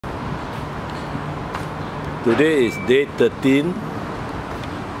Today is day 13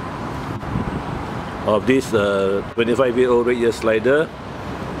 of this 25-year-old red ear slider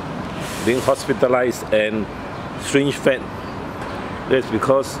being hospitalized and syringe-fed. That's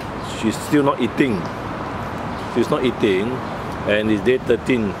because she's still not eating. She's not eating, and it's day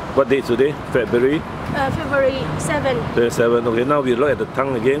 13. What day is today? February? February 7. February 7. Okay, now we look at the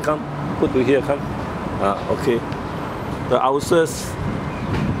tongue again. Come, put to here. Come. Okay. The ulcers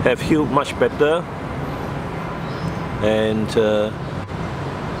have healed much better. And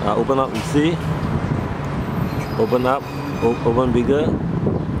open up, you see? Open up, open bigger.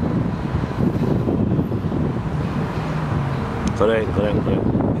 Correct. Bigger.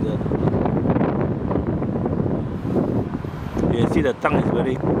 You can see the tongue is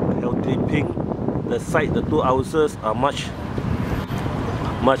very healthy pink. The side, the two ulcers are much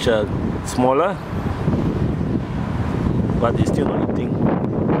smaller, but it's still not eating.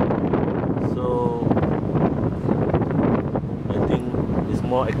 So I think it's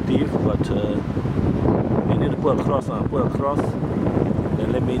more active, but you need to put across.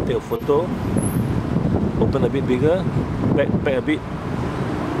 Then let me take a photo. Open a bit bigger, back a bit.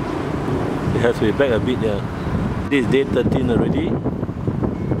 It has to be back a bit, yeah. This is day 13 already. And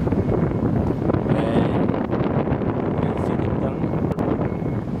you can see the tongue.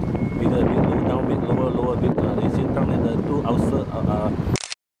 Bigger a bit, down a bit, lower a bit. You see the tongue and the two ulcers are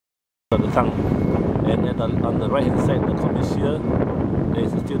the tongue. And on the right hand side, the commissure, there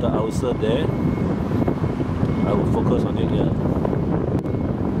is still the ulcer there. I will focus on it here.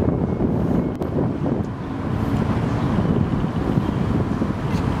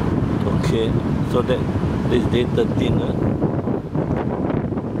 Okay, so that is day 13.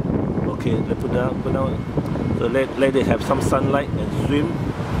 Okay, let's put down. So let it have some sunlight and swim.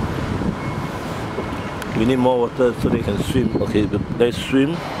 We need more water so they can swim. Okay, let's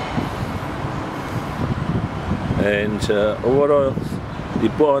swim. And overall, we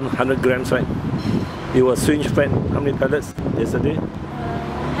put on 100 grams, right? It was syringe-fed. How many pellets yesterday?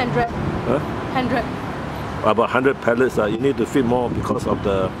 100. Huh? 100. About 100 pellets. You need to feed more because of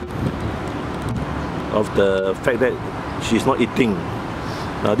the fact that she's not eating.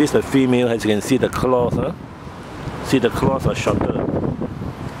 Now this is the female. As you can see, the claws. See, the claws are shorter.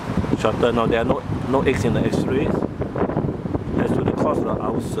 Now there are no eggs in the X-rays. As to the cause of the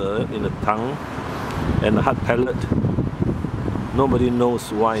ulcer in the tongue and the hard palate, nobody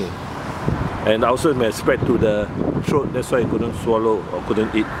knows why. And also may spread to the throat. That's why he couldn't swallow or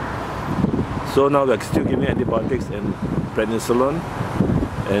couldn't eat. So now we're still giving antibiotics and prednisolone,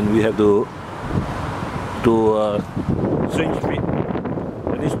 and we have to syringe feed.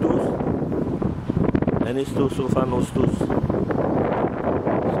 Any stools? Any stools? So far no stools. So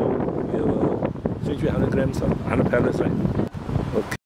we have syringe feed 100 grams, 100 pellets, right? Okay.